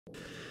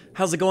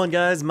How's it going,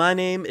 guys? My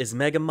name is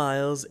Mega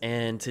Miles,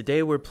 and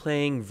today we're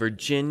playing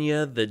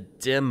Virginia the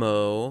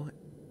Demo.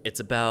 It's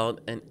about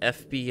an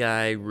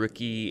FBI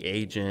rookie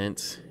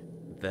agent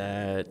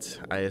that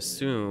I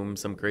assume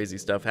some crazy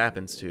stuff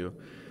happens to.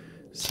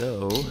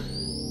 So,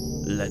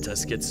 let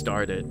us get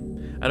started.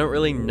 I don't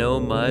really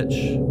know much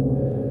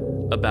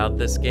about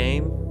this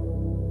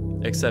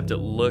game, except it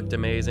looked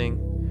amazing.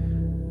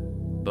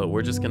 But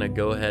we're just gonna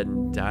go ahead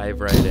and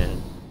dive right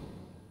in.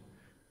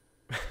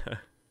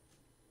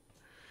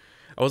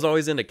 I was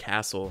always into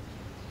Castle,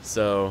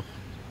 so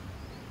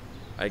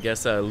I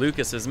guess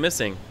Lucas is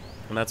missing,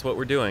 and that's what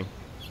we're doing.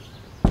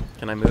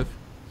 Can I move?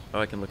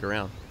 Oh, I can look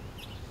around.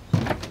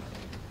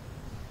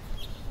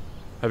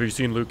 Have you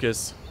seen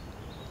Lucas?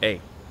 Hey.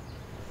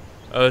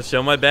 Oh,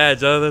 show my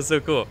badge. Oh, that's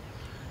so cool.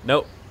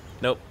 Nope.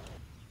 Nope.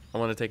 I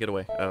want to take it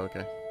away. Oh,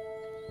 okay.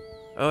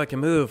 Oh, I can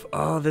move.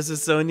 Oh, this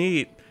is so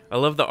neat. I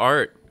love the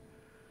art.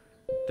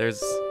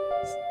 There's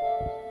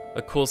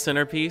a cool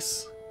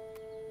centerpiece.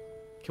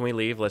 Can we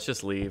leave? Let's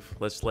just leave.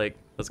 Let's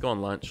go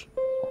on lunch.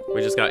 We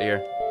just got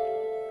here.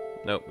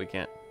 Nope, we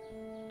can't.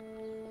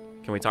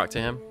 Can we talk to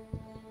him?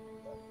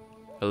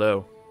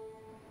 Hello?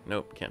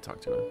 Nope, can't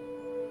talk to him.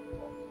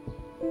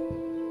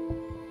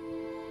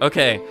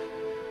 Okay.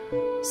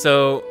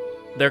 So,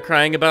 they're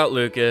crying about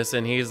Lucas,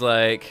 and he's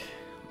like,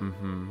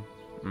 Alright,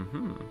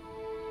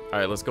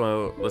 let's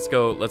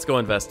go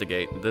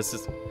investigate.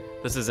 This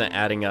isn't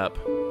adding up.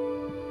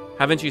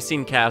 Haven't you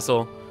seen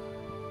Castle?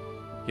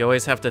 You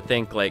always have to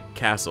think like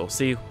Castle.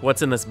 See,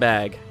 what's in this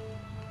bag?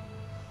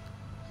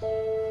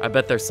 I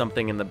bet there's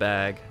something in the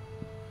bag.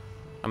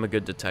 I'm a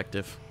good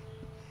detective.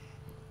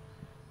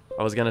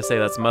 I was gonna say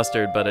that's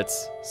mustard, but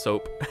it's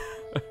soap.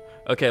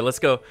 Okay, let's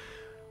go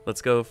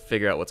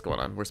figure out what's going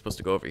on. We're supposed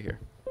to go over here.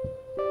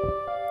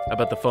 I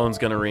bet the phone's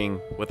gonna ring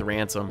with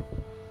ransom.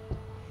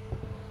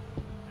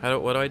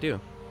 What do I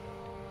do?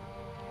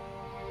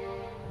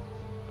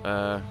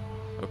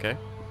 Okay.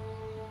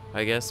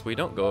 I guess we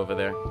don't go over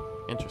there.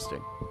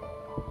 Interesting.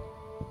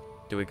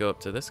 Do we go up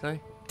to this guy?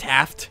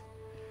 Taft?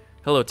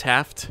 Hello,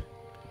 Taft.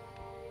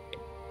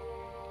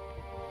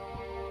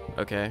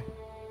 Okay.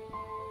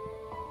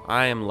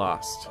 I am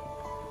lost.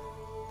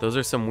 Those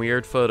are some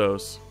weird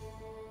photos.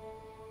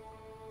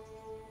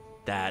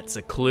 That's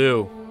a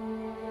clue.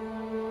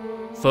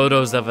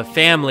 Photos of a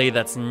family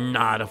that's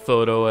not a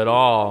photo at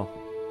all.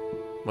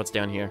 What's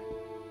down here?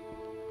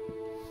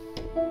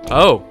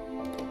 Oh.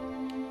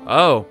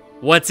 Oh.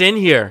 What's in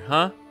here,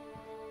 huh?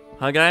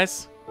 Huh,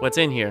 guys? What's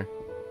in here?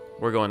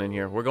 We're going in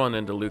here. We're going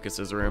into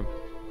Lucas's room.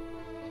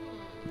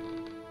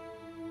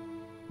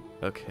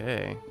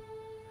 Okay.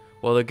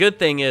 Well, the good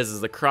thing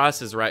is the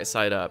cross is right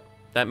side up.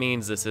 That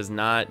means this is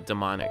not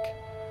demonic.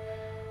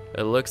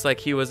 It looks like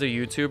he was a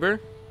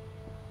YouTuber.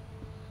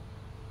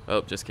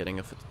 Oh, just kidding.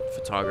 A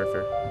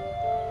photographer.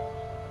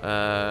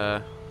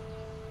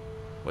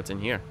 What's in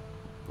here?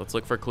 Let's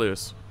look for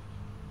clues.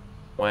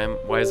 Why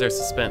is there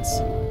suspense?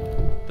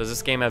 Does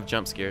this game have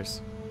jump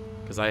scares?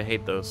 Because I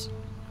hate those.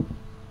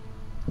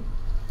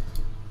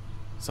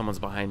 Someone's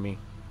behind me.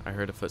 I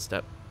heard a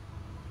footstep.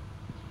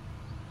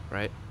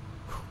 Right?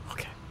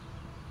 Okay.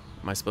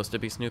 Am I supposed to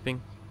be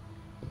snooping?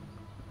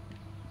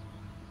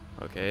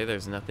 Okay,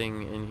 there's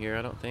nothing in here,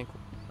 I don't think.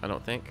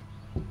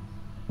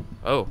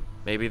 Oh,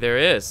 maybe there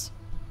is.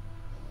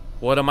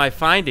 What am I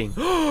finding?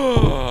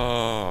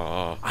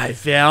 I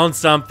found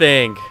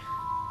something!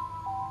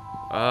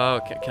 Oh,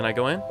 can I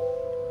go in?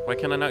 Why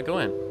can I not go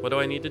in? What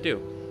do I need to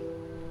do?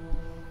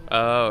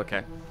 Oh,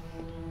 okay.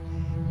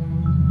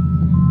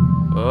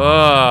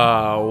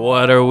 Oh,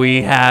 what do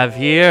we have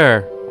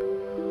here?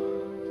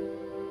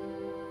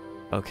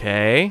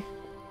 Okay.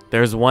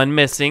 There's one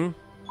missing.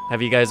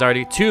 Have you guys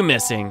already? Two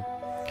missing.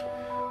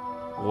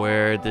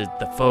 Where did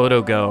the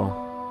photo go?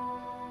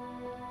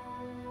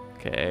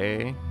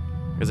 Okay.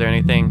 Is there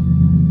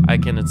anything I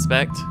can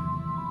inspect?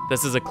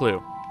 This is a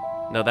clue.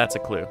 No, that's a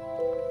clue.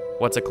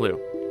 What's a clue?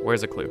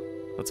 Where's a clue?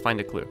 Let's find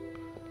a clue.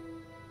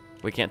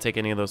 We can't take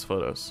any of those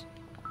photos.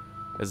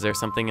 Is there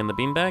something in the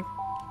beanbag?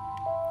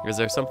 Is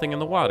there something in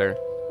the water?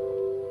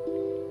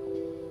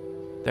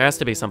 There has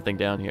to be something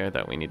down here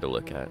that we need to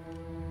look at.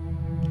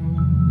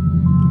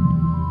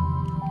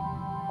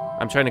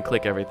 I'm trying to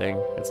click everything.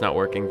 It's not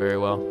working very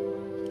well.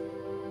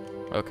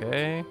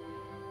 Okay.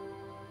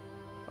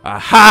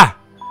 Aha!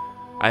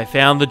 I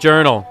found the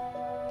journal.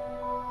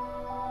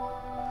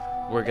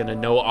 We're gonna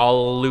know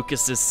all of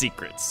Lucas's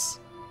secrets.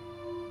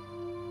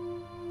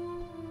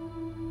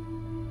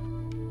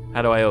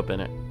 How do I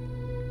open it?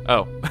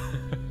 Oh.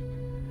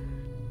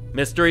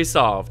 Mystery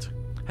solved.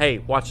 Hey,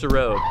 watch the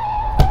road.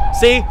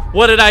 See?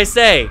 What did I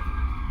say?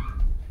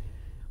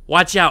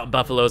 Watch out,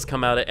 buffaloes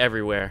come out of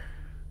everywhere.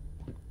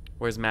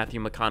 Where's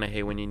Matthew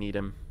McConaughey when you need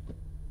him?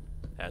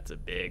 That's a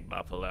big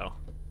buffalo.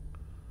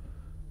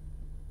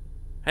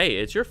 Hey,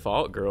 it's your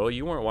fault, girl.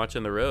 You weren't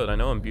watching the road. I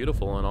know I'm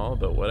beautiful and all,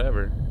 but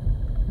whatever.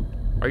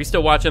 Are you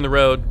still watching the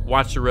road?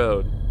 Watch the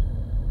road.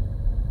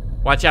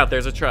 Watch out,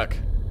 there's a truck.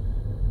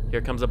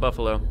 Here comes a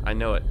buffalo. I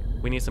know it.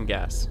 We need some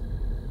gas.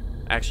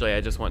 Actually,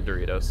 I just want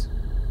Doritos.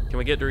 Can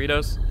we get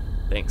Doritos?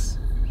 Thanks.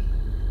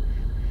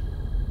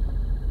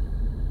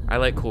 I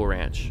like Cool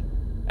Ranch.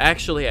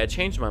 Actually, I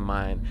changed my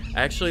mind.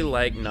 I actually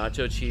like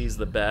nacho cheese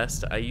the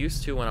best. I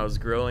used to when I was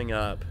growing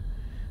up.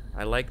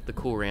 I like the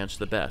Cool Ranch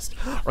the best.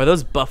 Are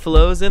those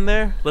buffaloes in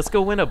there? Let's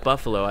go win a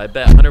buffalo. I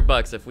bet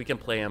 $100 if we can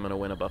play, I'm gonna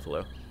win a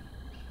buffalo.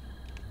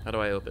 How do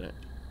I open it?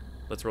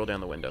 Let's roll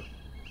down the window.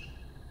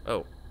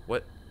 Oh,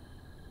 what?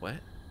 What?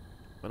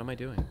 What am I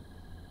doing?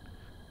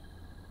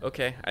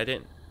 Okay, I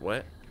didn't.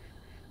 What?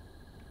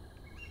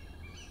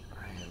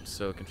 I am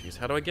so confused.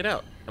 How do I get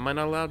out? Am I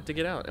not allowed to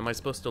get out? Am I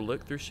supposed to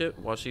look through shit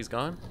while she's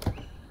gone?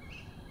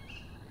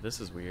 This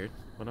is weird.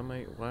 What am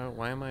I?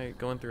 Why am I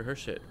going through her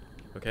shit?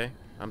 Okay,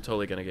 I'm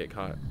totally gonna get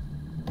caught.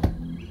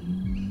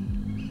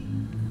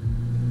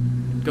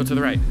 Go to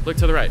the right. Look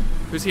to the right.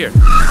 Who's here?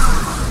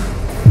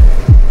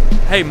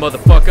 Hey,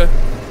 motherfucker.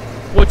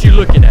 What you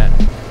looking at?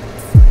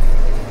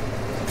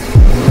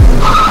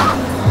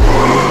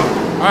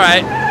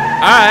 Alright.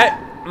 Alright.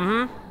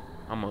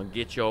 I'm gonna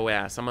get your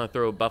ass. I'm gonna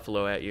throw a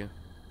buffalo at you.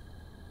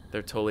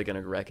 They're totally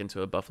gonna wreck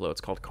into a buffalo.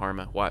 It's called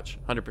karma. Watch.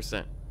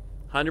 100%.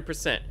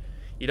 100%.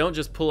 You don't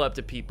just pull up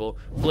to people,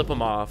 flip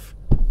them off.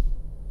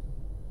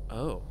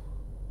 Oh.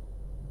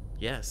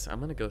 Yes, I'm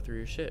gonna go through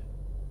your shit.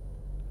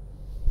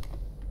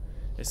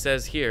 It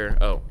says here.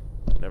 Oh,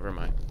 never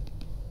mind.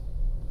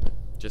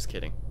 Just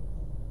kidding.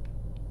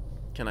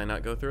 Can I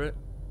not go through it?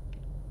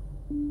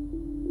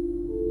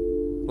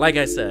 Like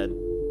I said,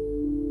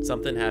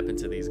 something happened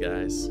to these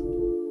guys.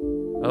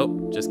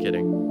 Oh, just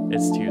kidding.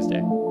 It's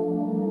Tuesday.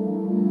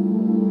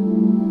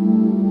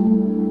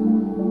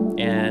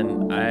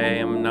 And I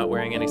am not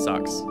wearing any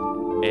socks.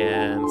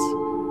 And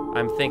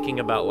I'm thinking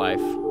about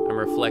life. I'm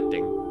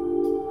reflecting.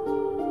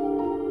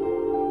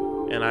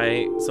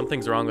 And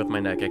something's wrong with my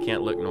neck. I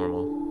can't look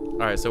normal.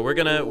 Alright, so we're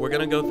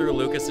gonna go through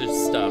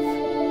Lucas's stuff.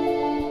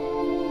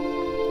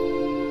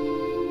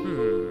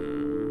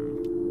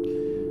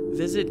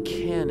 Visit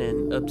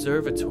Cannon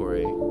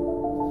Observatory.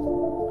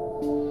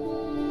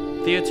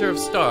 Theater of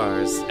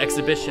Stars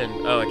exhibition.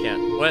 Oh, I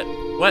can't. What?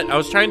 What? I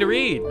was trying to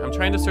read. I'm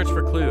trying to search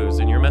for clues,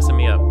 and you're messing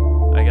me up.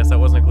 I guess that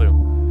wasn't a clue.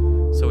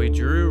 So he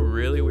drew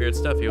really weird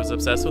stuff. He was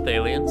obsessed with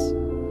aliens.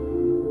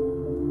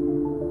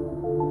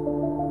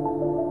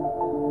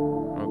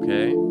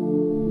 Okay.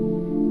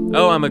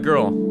 Oh, I'm a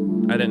girl.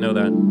 I didn't know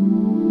that.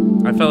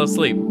 I fell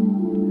asleep.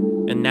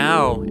 And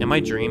now, am I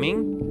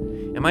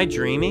dreaming? Am I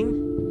dreaming?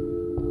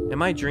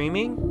 Am I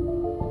dreaming?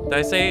 Did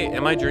I say,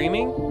 am I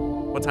dreaming?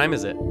 What time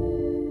is it?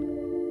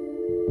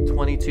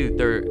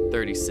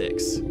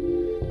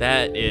 22:36.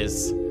 That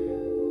is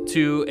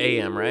 2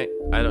 a.m., right?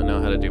 I don't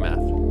know how to do math.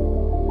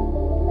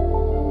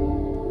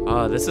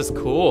 Oh, this is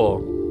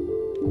cool.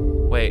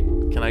 Wait,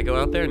 can I go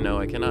out there? No,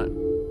 I cannot.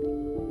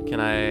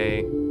 Can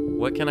I...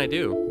 What can I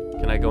do?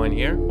 Can I go in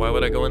here? Why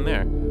would I go in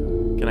there?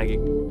 Can I...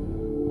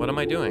 What am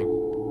I doing?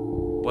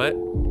 What?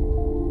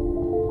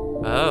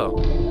 Oh.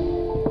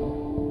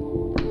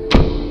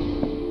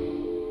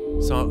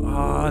 So,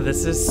 oh,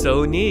 this is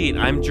so neat.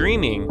 I'm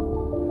dreaming,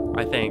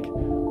 I think.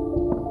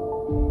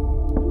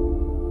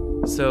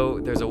 So,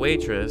 there's a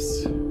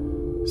waitress.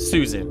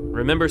 Susan.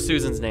 Remember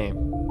Susan's name.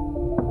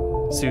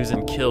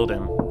 Susan killed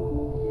him.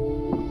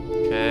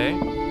 Okay.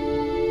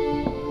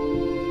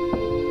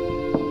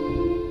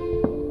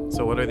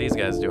 So what are these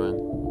guys doing?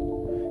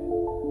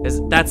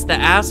 That's the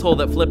asshole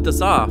that flipped us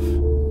off.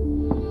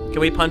 Can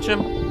we punch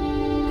him?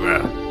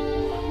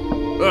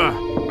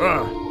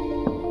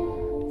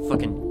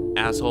 Fucking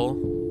asshole.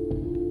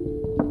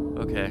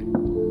 Okay.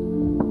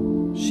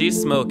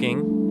 She's smoking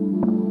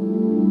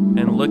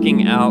and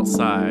looking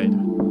outside.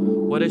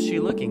 What is she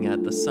looking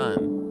at? The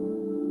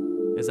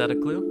sun. Is that a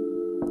clue?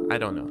 I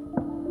don't know.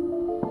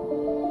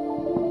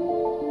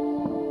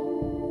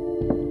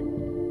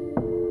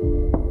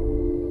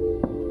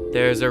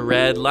 There's a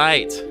red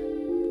light.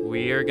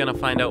 We are gonna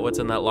find out what's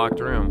in that locked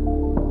room.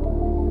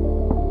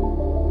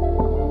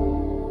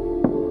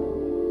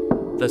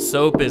 The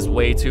soap is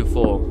way too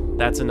full.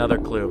 That's another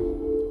clue.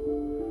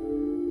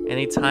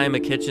 Anytime a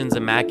kitchen's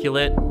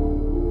immaculate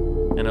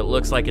and it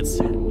looks like it's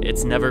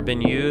never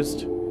been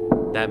used,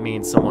 that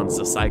means someone's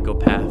a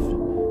psychopath.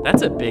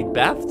 That's a big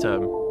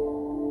bathtub.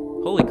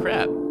 Holy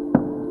crap.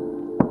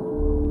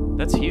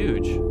 That's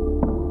huge.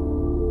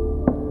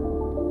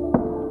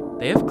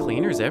 They have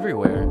cleaners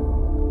everywhere.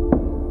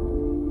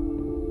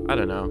 I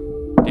don't know.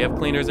 Do you have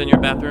cleaners in your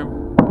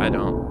bathroom? I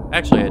don't.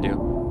 Actually, I do.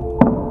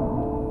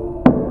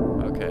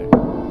 Okay.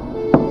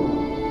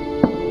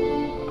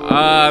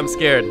 I'm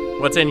scared.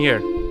 What's in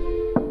here?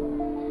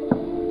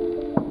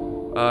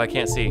 I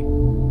can't see.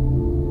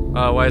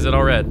 Why is it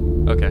all red?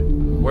 Okay.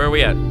 Where are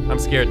we at? I'm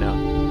scared now.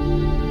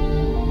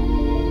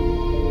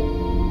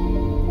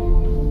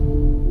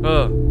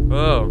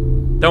 Oh.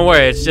 Don't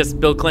worry, it's just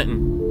Bill Clinton.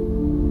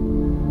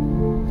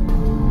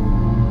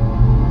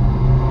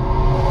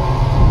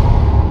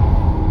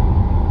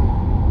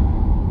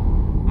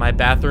 My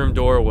bathroom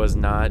door was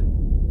not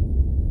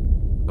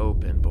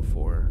open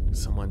before.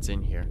 Someone's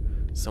in here.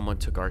 Someone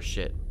took our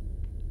shit.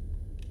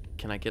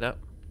 Can I get up?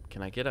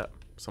 Can I get up?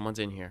 Someone's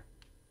in here.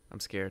 I'm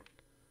scared.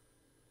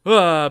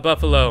 Ah,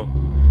 buffalo.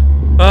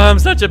 I'm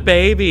such a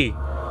baby.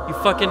 You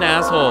fucking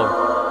asshole.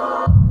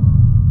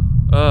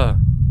 Ugh.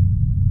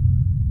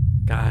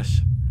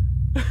 Gosh.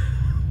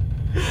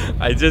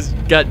 I just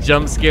got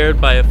jump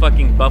scared by a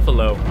fucking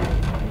buffalo.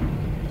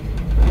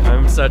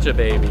 I'm such a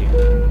baby.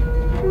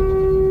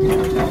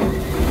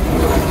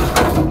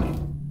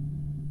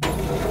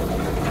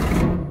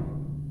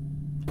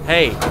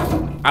 Hey,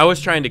 I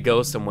was trying to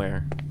go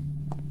somewhere.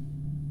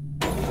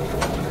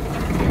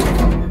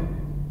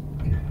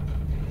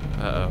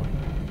 Uh-oh.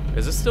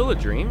 Is this still a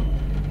dream?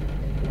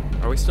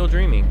 Are we still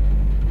dreaming?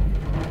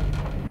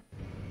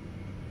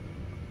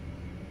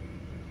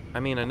 I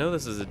mean, I know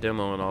this is a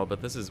demo and all,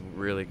 but this is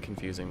really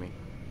confusing me.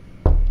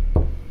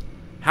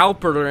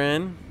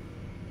 Halperin.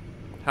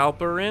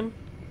 Halperin?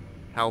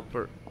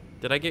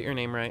 Did I get your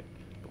name right?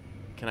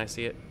 Can I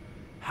see it?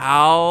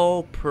 Halperin.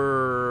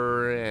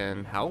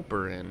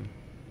 Halperin.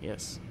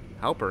 Yes.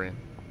 Halperin.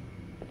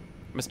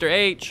 Mr.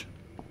 H.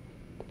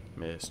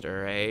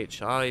 Mr.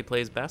 H. Oh, he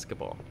plays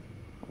basketball.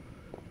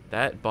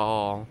 That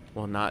ball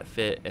will not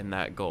fit in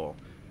that goal.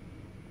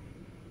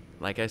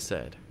 Like I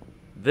said,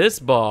 this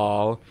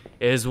ball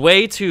is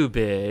way too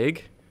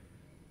big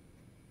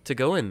to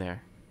go in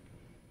there.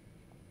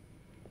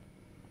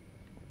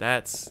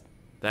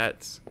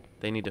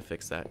 They need to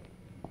fix that.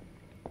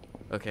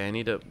 Okay, I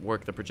need to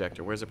work the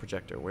projector. Where's the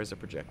projector? Where's the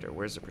projector?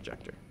 Where's the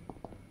projector?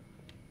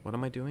 What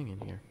am I doing in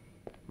here?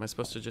 Am I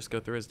supposed to just go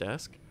through his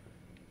desk?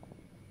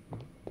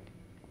 What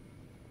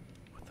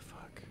the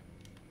fuck?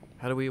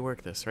 How do we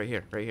work this? Right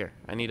here, right here.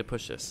 I need to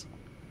push this.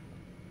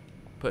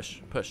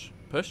 Push, push,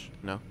 push?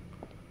 No.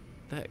 What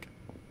the heck?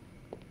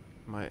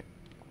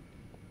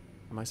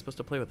 Am I supposed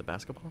to play with the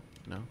basketball?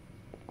 No.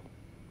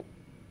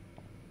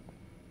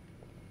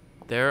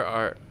 There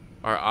are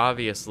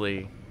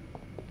obviously...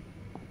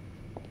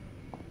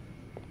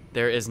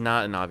 There is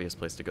not an obvious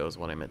place to go is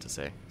what I meant to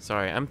say.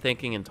 Sorry, I'm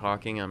thinking and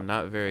talking. I'm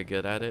not very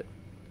good at it.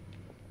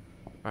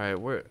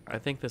 Alright, I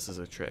think this is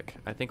a trick.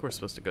 I think we're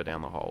supposed to go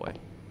down the hallway.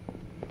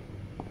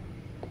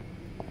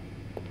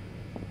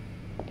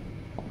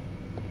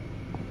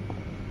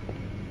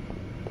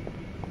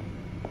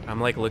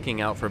 I'm like looking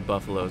out for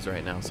buffaloes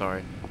right now,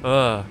 sorry.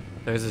 Ugh,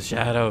 there's a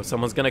shadow.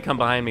 Someone's gonna come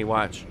behind me,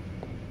 watch.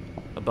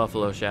 A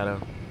buffalo shadow,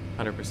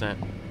 100%.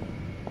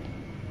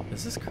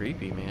 This is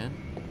creepy, man.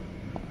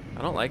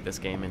 I don't like this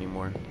game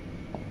anymore.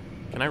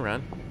 Can I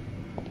run?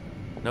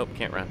 Nope,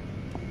 can't run.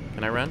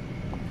 Can I run?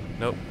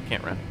 Nope,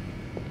 can't run.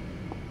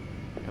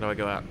 How do I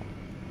go out?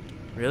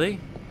 Really?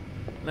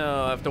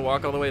 No, I have to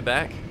walk all the way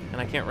back and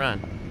I can't run.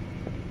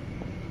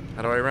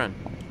 How do I run?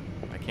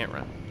 I can't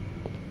run.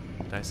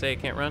 Did I say I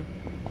can't run?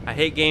 I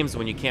hate games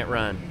when you can't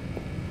run.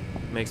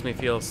 It makes me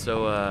feel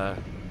so,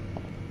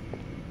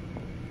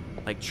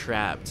 like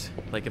trapped.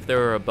 Like if there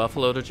were a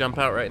buffalo to jump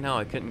out right now,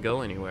 I couldn't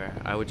go anywhere.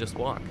 I would just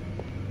walk.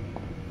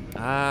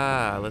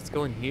 Ah, let's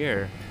go in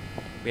here.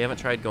 We haven't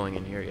tried going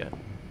in here yet.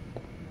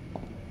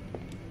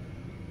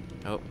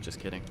 Oh, just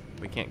kidding.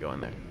 We can't go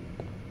in there.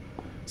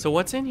 So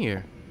what's in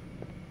here?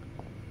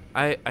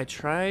 I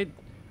tried...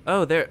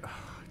 Oh, there...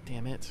 Oh,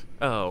 damn it.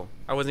 Oh,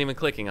 I wasn't even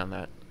clicking on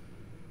that.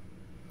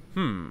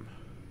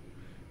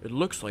 It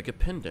looks like a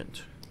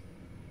pendant.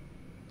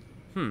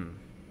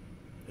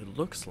 It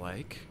looks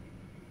like...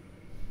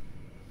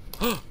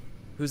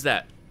 Who's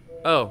that?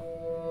 Oh,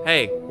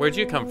 hey, where'd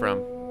you come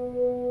from?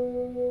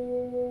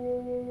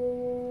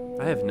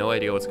 I have no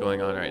idea what's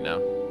going on right now.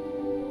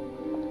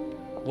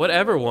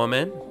 Whatever,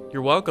 woman.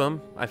 You're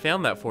welcome. I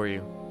found that for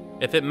you.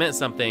 If it meant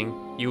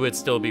something, you would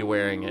still be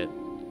wearing it.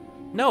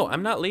 No,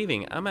 I'm not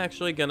leaving. I'm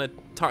actually gonna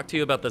talk to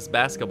you about this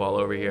basketball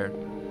over here.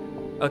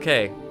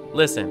 Okay,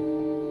 listen.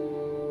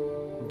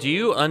 Do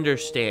you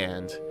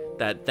understand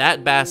that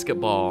that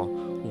basketball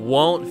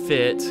won't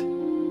fit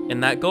in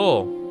that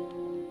goal?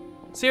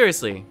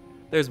 Seriously,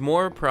 there's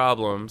more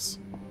problems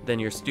than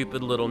your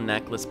stupid little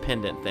necklace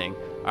pendant thing,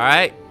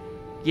 alright?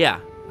 Yeah,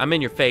 I'm in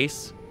your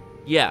face.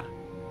 Yeah.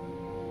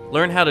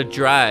 Learn how to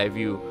drive,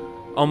 you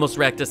almost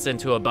wrecked us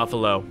into a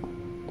buffalo.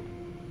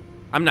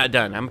 I'm not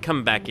done. I'm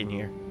coming back in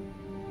here.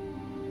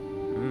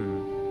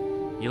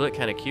 You look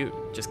kind of cute.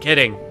 Just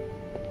kidding.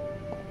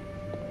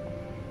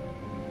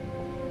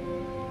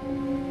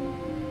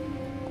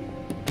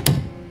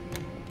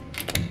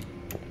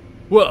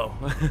 Whoa.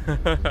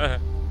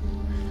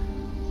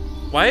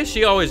 Why is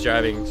she always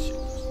driving?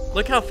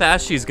 Look how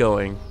fast she's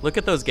going. Look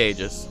at those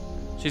gauges.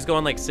 She's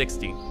going like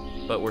 60,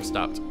 but we're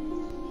stopped.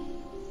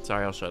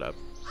 Sorry, I'll shut up.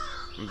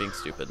 I'm being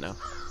stupid now.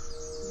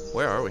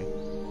 Where are we?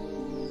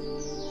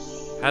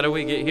 How do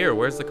we get here?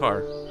 Where's the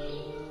car?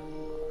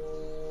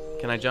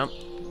 Can I jump?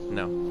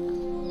 No.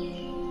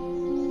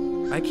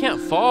 I can't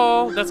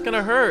fall. That's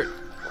gonna hurt.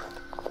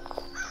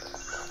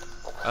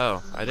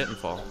 Oh, I didn't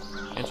fall.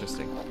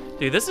 Interesting.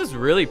 Dude, this is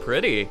really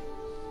pretty.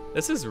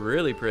 This is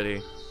really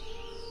pretty.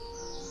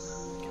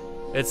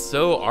 It's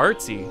so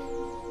artsy.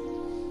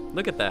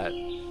 Look at that.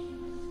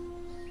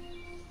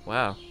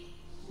 Wow.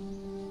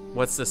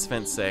 What's this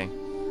fence say?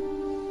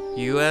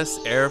 U.S.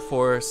 Air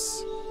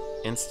Force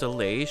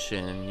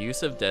installation.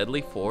 Use of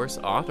deadly force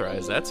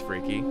authorized. That's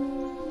freaky.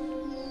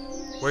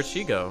 Where'd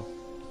she go?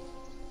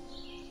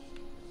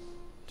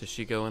 Does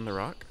she go in the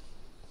rock?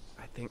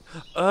 I think.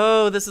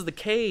 Oh, this is the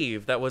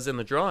cave that was in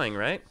the drawing,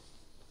 right?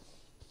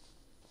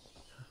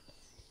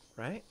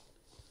 Right?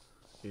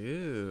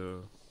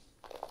 Ooh.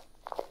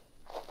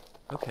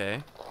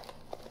 Okay.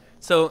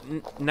 So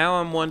now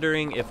I'm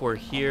wondering if we're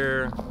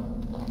here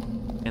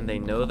and they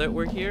know that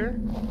we're here,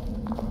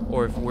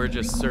 or if we're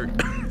just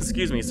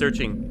excuse me,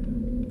 searching.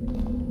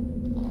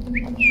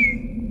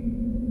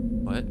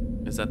 What?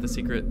 Is that the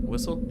secret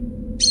whistle?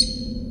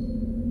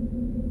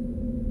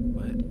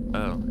 What?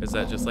 Oh, is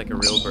that just like a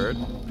real bird?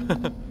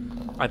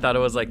 I thought it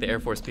was like the Air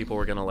Force people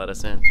were gonna let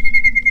us in.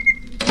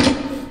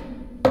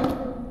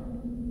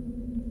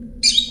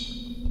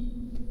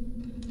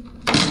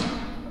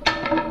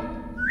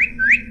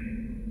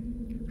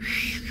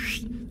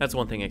 That's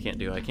one thing I can't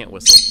do. I can't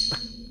whistle.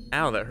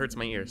 Ow, that hurts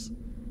my ears.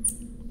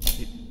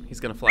 He's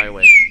gonna fly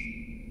away.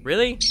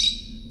 Really?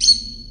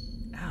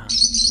 Ow.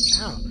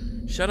 Ow.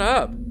 Shut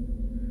up.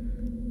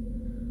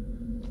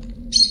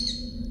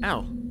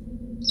 Ow.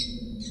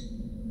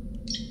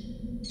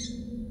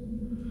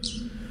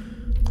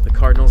 The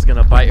cardinal's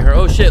gonna bite her.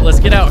 Oh shit, let's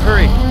get out.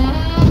 Hurry.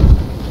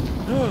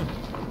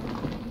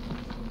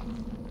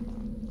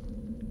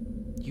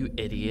 You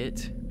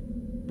idiot.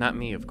 Not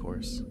me, of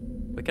course.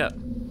 Wake up.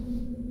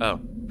 Oh.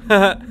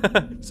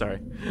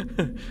 Sorry.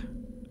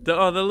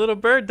 Oh, the little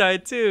bird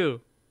died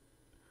too.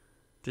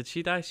 Did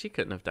she die? She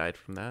couldn't have died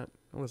from that.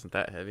 It wasn't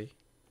that heavy.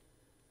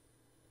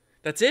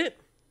 That's it?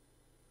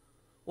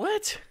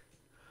 What?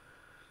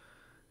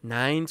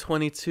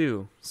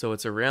 9:22. So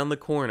it's around the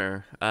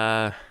corner.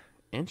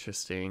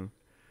 Interesting.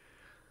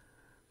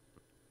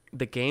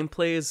 The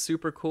gameplay is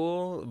super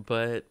cool,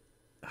 but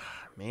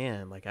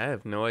man, like I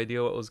have no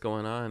idea what was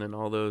going on and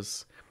all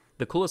those.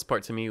 The coolest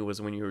part to me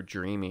was when you were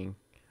dreaming.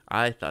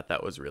 I thought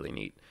that was really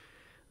neat.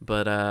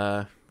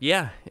 But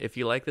yeah, if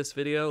you like this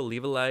video,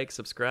 leave a like,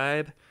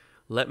 subscribe.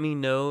 Let me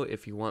know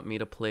if you want me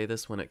to play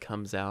this when it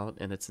comes out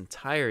in its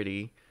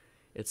entirety.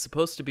 It's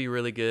supposed to be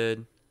really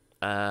good.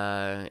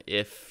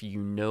 If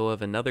you know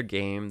of another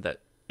game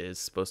that is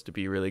supposed to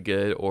be really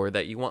good or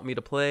that you want me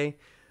to play,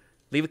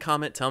 leave a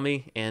comment, tell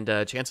me, and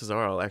chances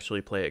are I'll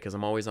actually play it because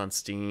I'm always on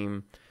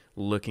Steam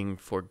looking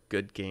for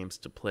good games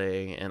to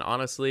play. And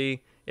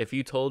honestly, if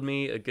you told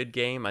me a good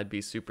game, I'd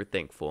be super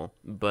thankful.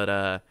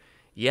 But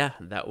yeah,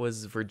 that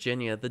was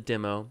Virginia, the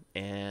demo,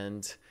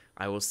 and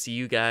I will see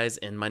you guys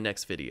in my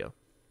next video.